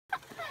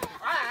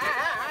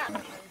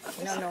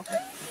no.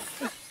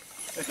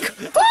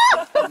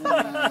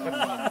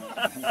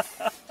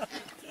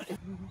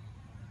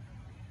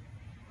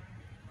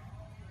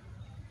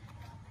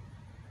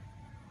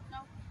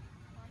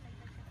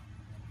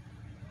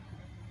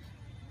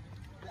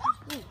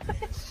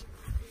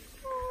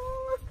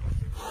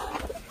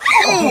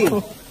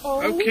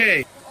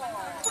 Okay.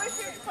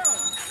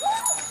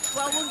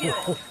 Well, we'll get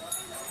it.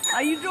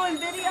 Are you doing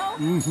video?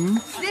 Mm-hmm.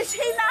 Did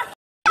she not?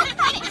 I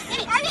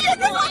need to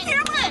go on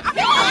camera.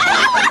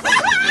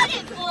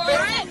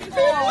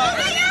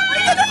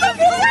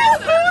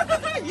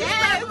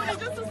 Yeah,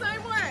 just the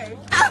same way.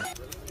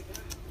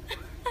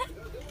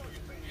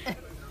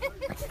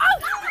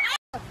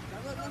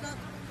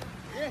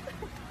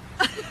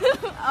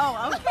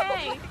 Oh,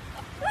 okay.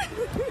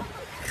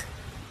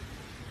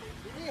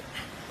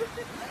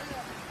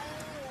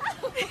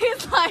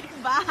 He's like,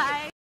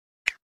 bye.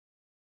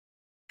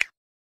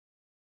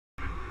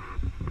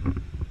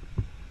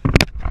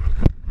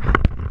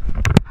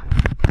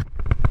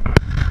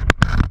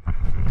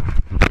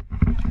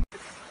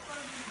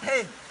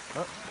 Hey.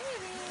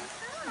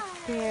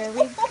 Here we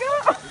go.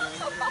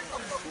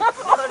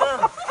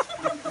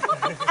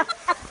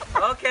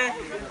 Okay.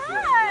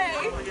 Hi.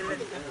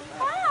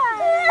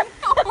 Hi.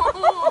 Oh.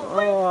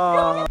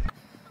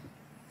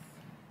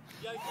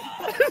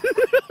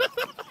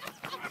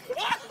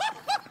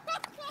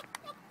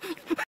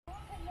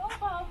 Hello,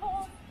 Papa.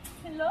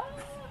 Hello.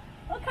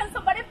 Oh, can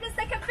somebody please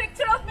take a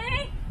picture of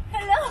me?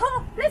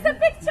 Hello. Please a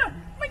picture. Oh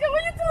my God,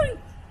 what are you doing?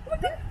 Oh my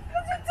God,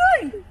 what are you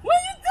doing? What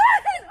are you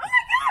doing?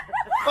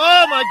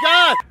 Oh my God. Oh my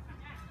God!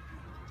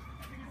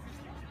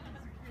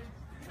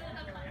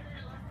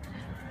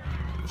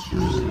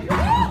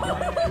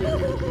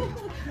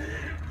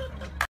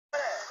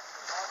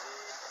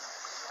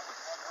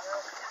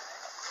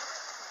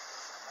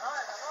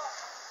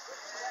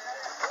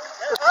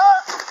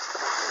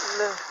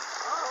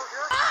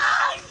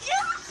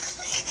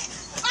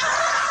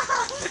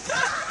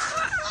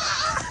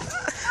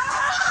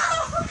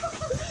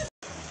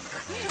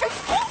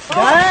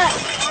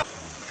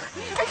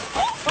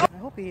 I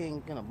hope he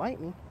ain't gonna bite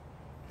me.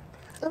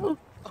 Oh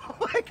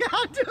my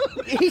God,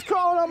 dude! He's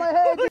crawling on my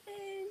head.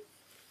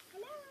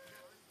 Hello.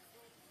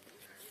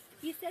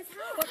 He says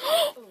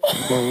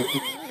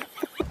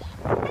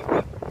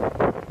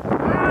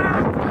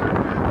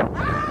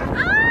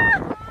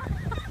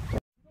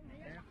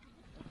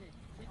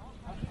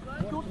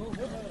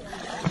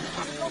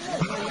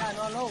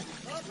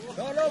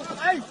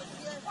hi.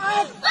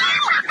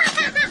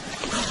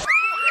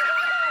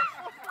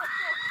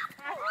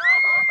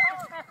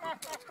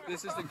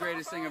 This is the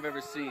greatest thing I've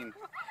ever seen.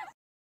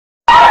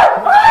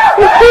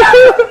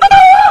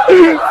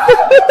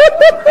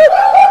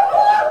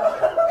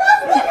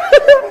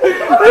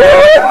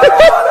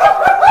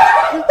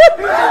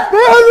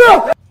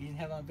 You didn't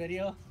have on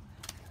video?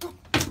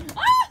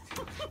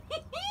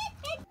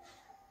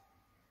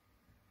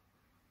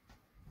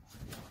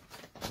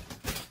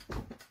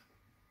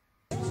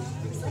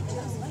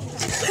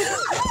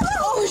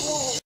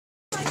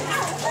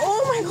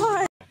 Oh my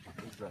God.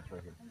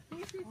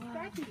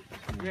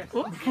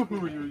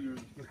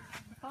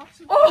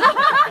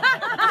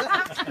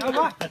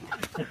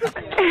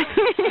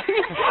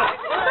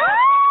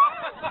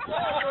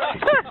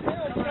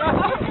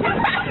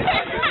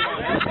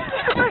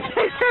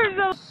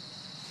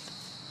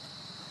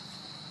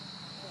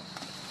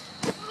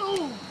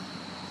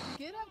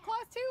 Get up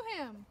close to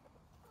him.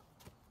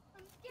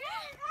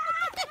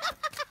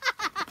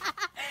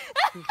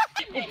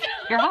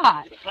 You're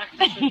hot.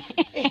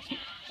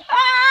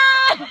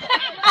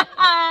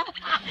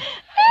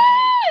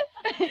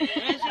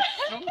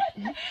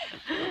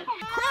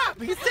 Crap!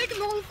 He's taking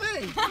the whole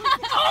thing.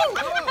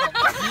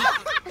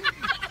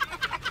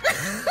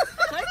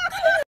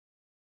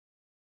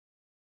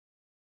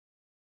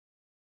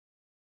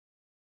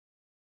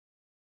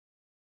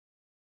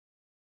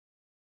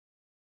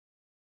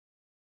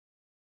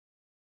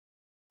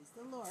 It's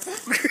the Lord.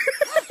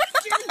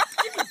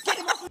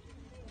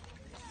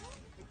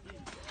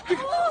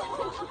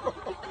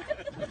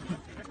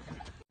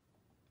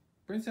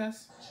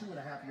 Princess.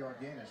 2.5 yard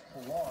gain as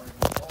Pilar.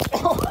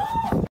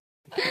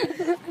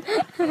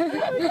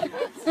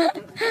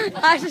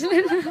 I just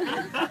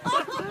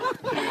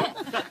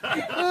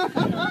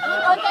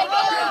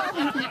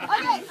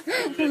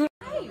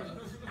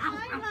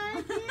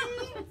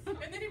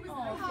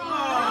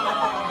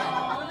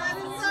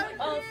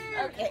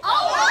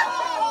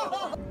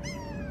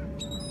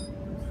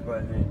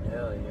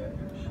Hell yeah.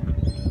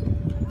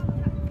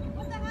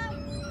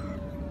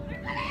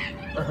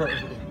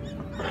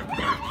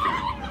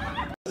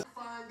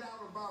 Find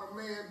out about a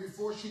man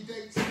before she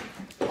dates him.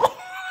 What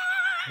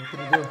can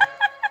I do?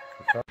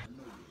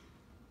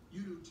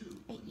 You do too.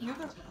 You're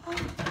the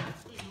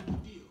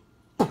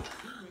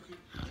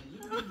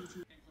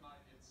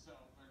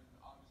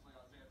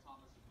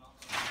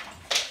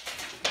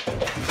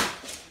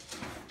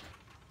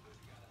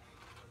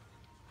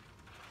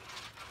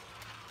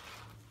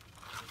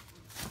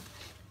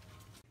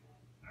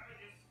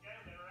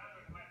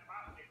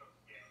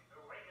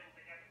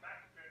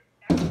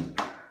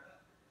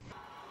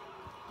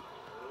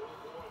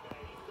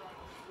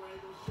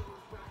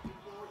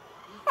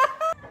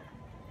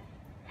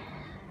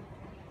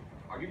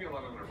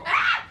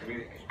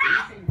mean,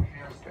 anything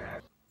past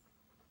that.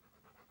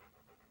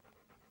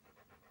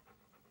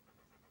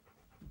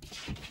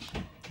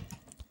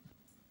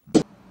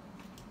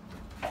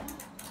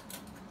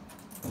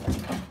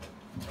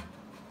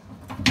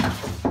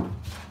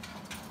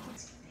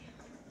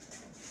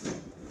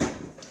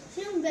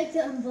 Back to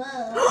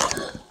unplug.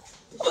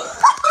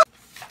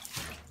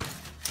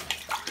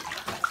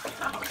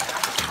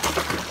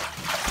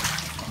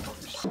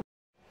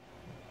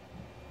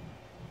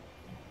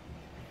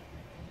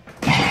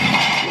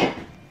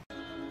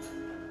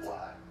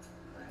 Why?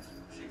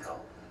 She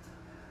called me.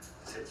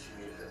 Said she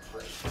needed a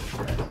place.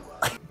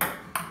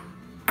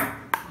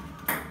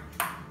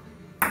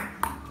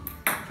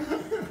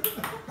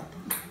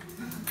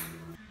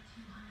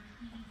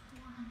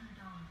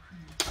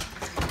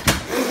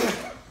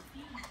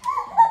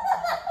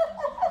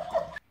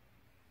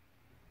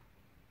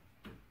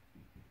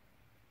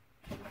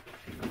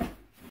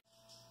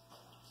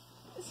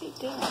 What's he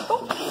doing?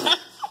 Oh.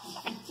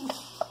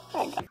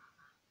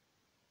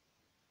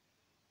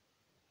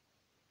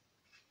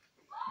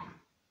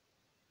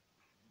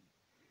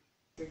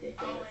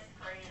 Ridiculous.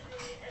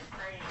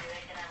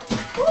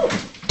 Well,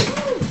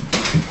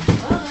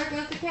 there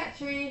goes the cat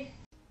tree.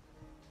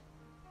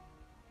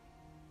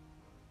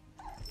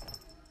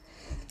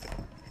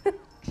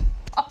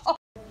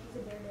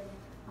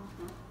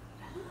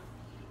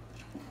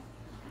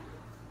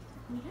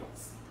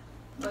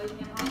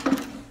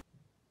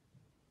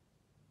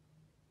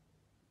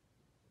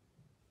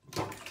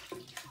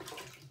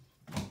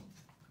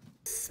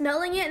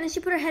 Smelling it, and then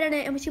she put her head in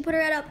it, and she put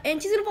her head up, and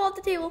she's gonna fall off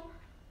the table.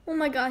 Oh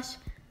my gosh.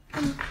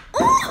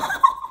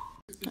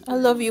 I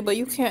love you, but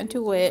you can't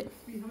do it.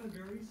 We have a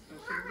very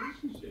special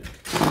relationship.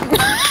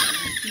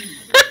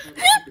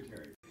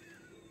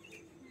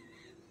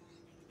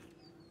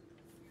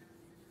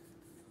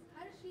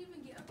 How did she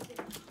even get up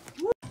there?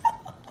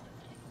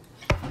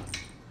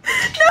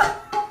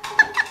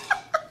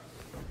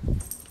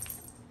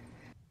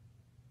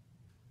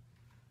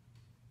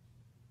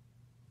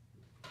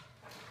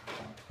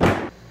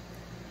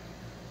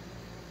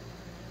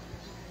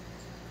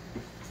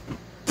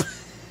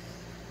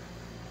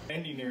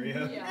 Ending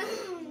area. Yeah.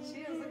 She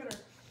is, look at her.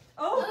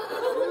 Oh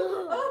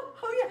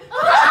yeah.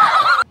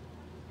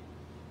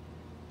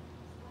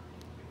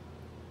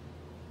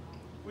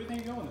 Where do you think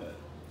you're going with that?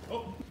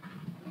 Oh.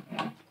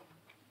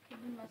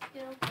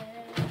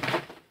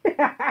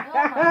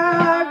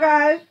 Oh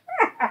gosh.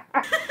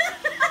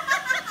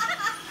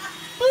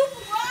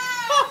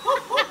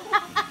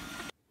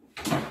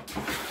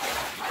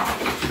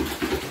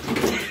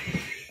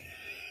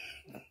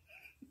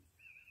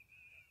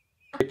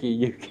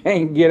 You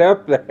can't get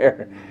up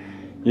there.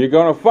 You're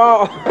gonna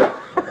fall.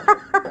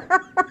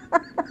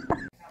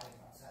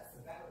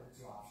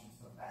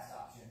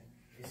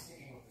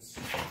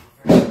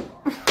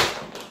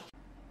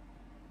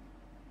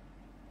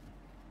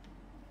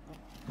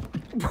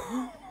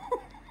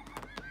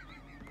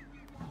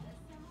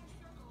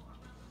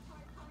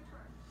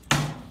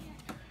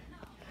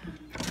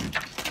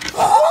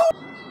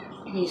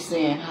 He's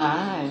saying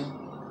hi.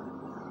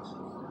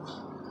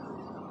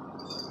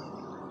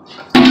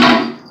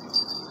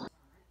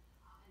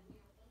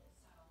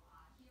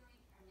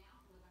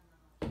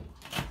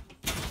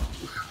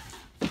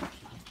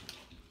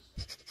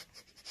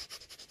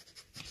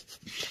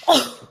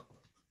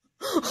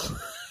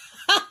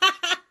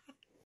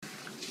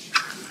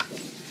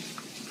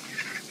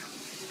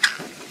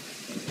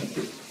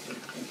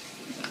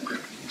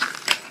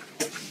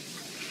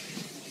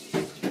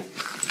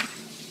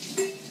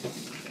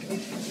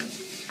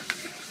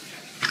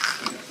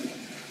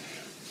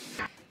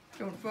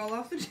 Don't fall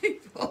off the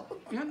table.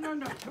 No, no,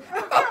 no.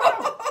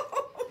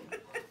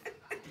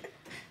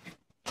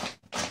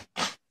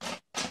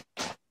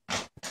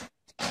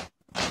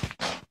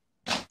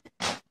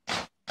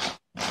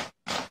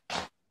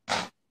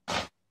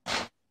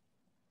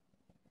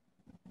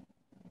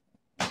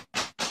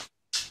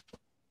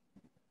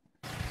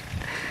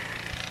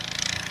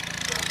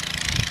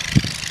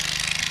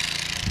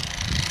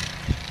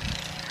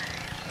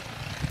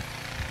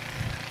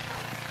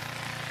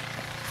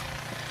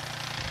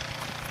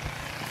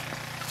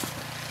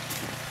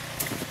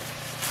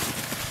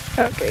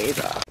 Okay, he's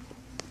off.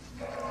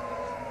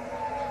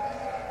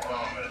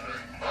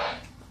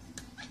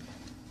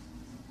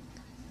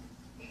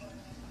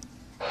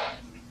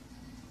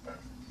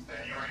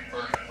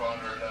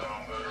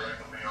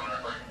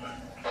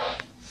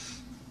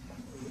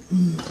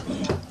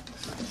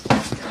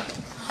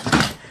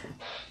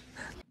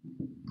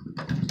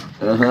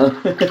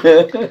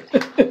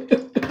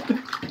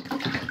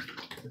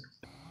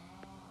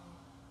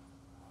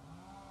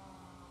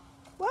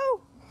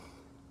 Whoa.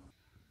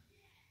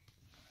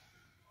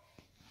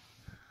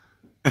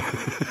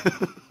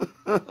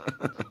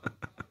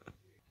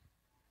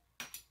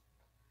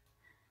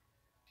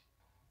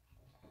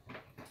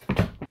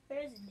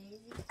 Where's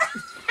Daisy?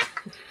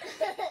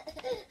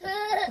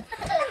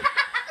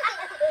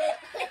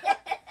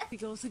 He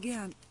goes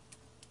again.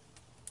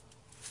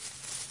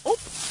 Oh.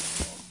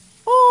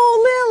 Oh,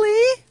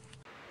 Lily.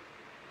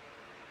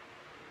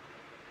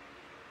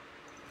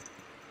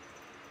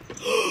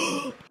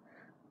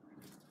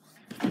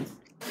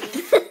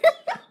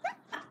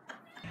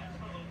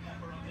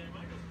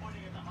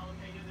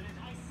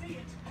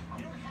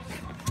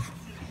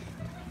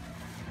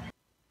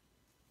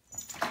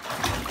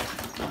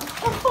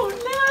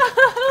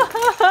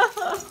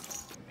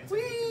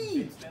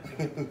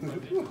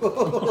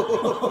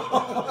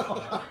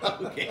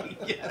 Okay,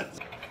 yes.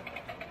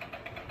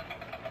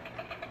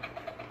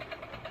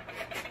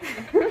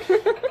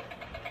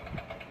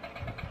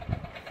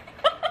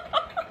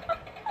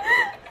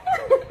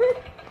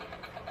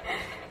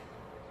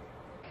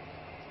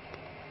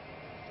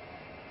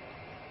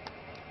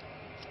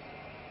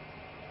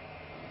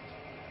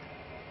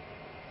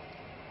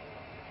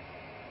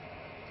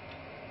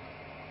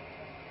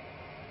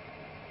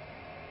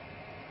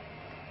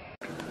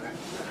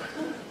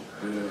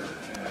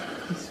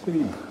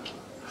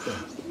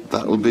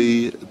 That'll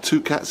be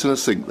 2 cats in a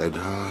sink then.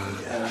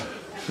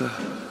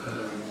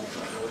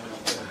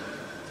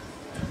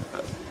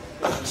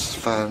 That's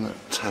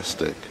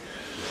fantastic.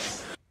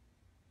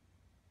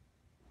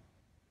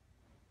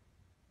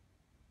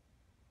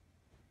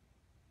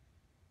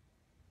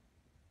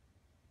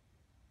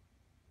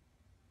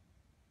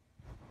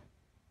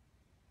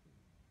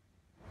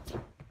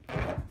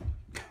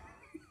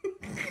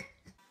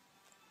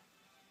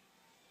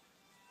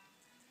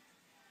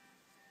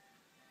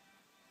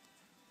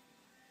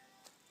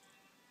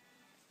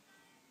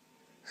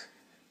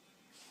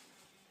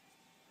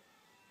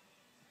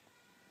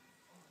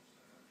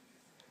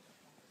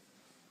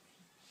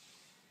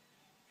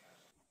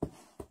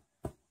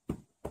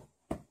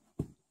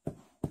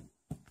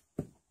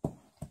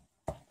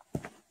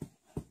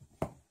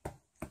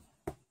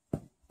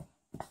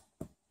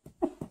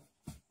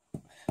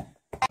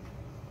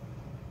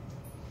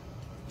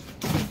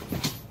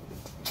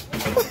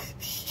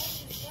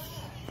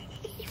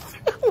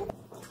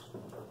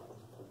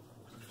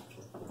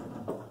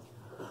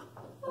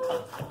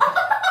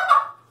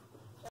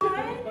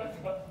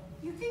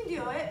 You can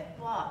do it.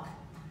 Walk.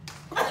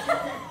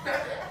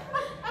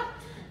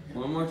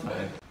 One more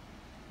time.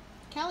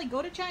 Callie,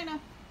 go to China.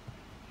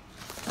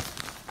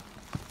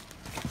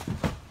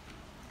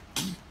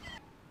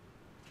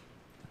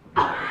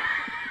 And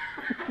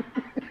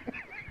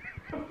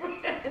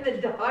the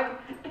dog.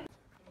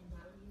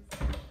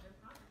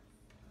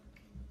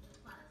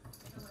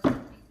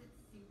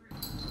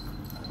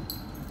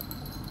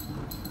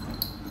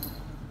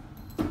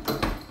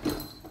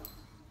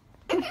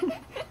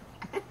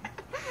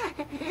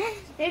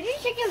 Did you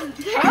chicken?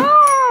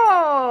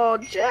 Oh,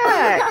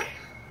 Jack!